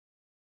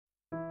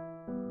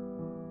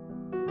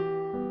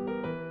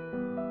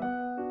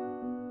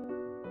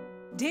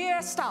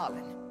Dear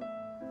Stalin,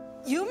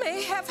 you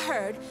may have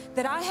heard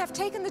that I have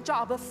taken the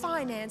job of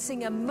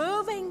financing a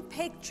moving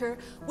picture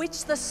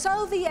which the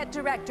Soviet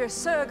director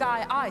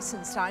Sergei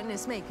Eisenstein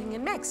is making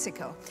in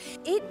Mexico.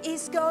 It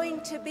is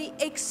going to be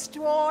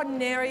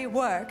extraordinary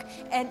work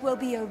and will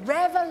be a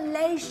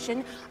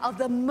revelation of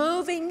the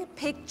moving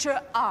picture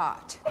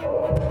art.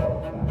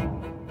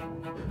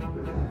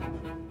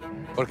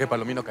 Jorge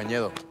Palomino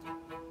Cañedo.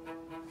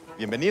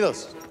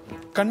 Bienvenidos.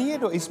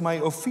 Cañedo is my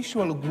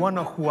official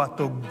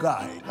Guanajuato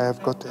guide. I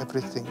have got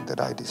everything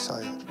that I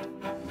desired.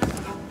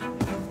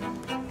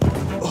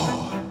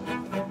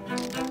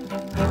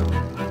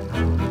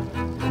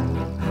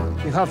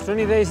 You have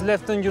 20 days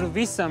left on your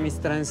visa,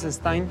 Mr.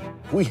 Eisenstein.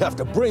 We have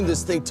to bring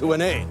this thing to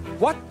an end.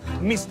 What,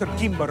 Mr.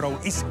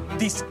 Kimbrough, is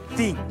this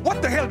thing?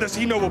 What the hell does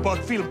he know about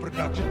film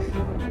production?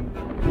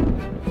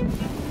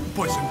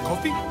 Poison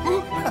coffee?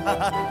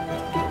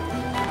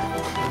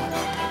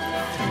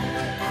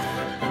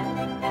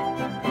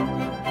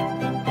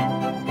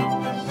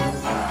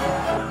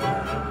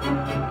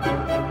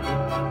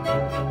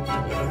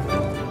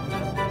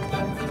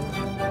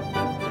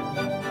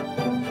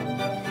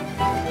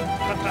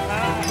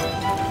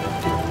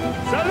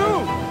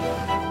 Salud!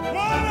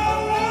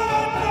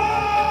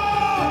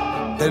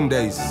 10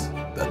 days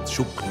that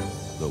shook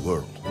the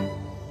world.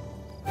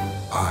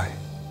 I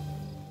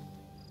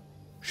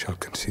shall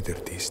consider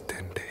these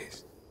 10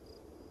 days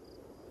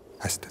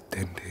as the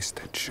 10 days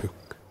that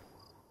shook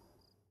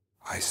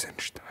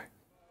Eisenstein.